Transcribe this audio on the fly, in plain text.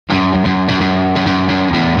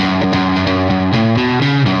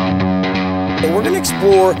we're gonna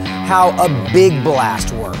explore how a big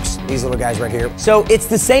blast works. These little guys right here. So it's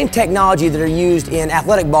the same technology that are used in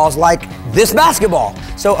athletic balls like this basketball.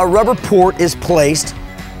 So a rubber port is placed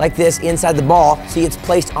like this inside the ball. See, it's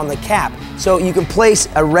placed on the cap. So you can place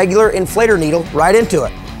a regular inflator needle right into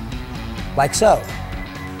it, like so.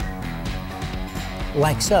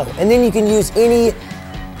 Like so. And then you can use any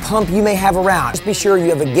pump you may have around. Just be sure you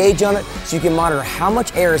have a gauge on it so you can monitor how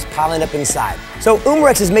much air is piling up inside. So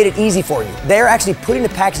Umarex has made it easy for you. They're actually putting a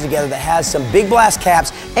package together that has some big blast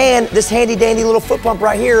caps and this handy dandy little foot pump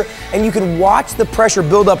right here, and you can watch the pressure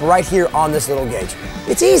build up right here on this little gauge.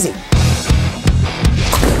 It's easy.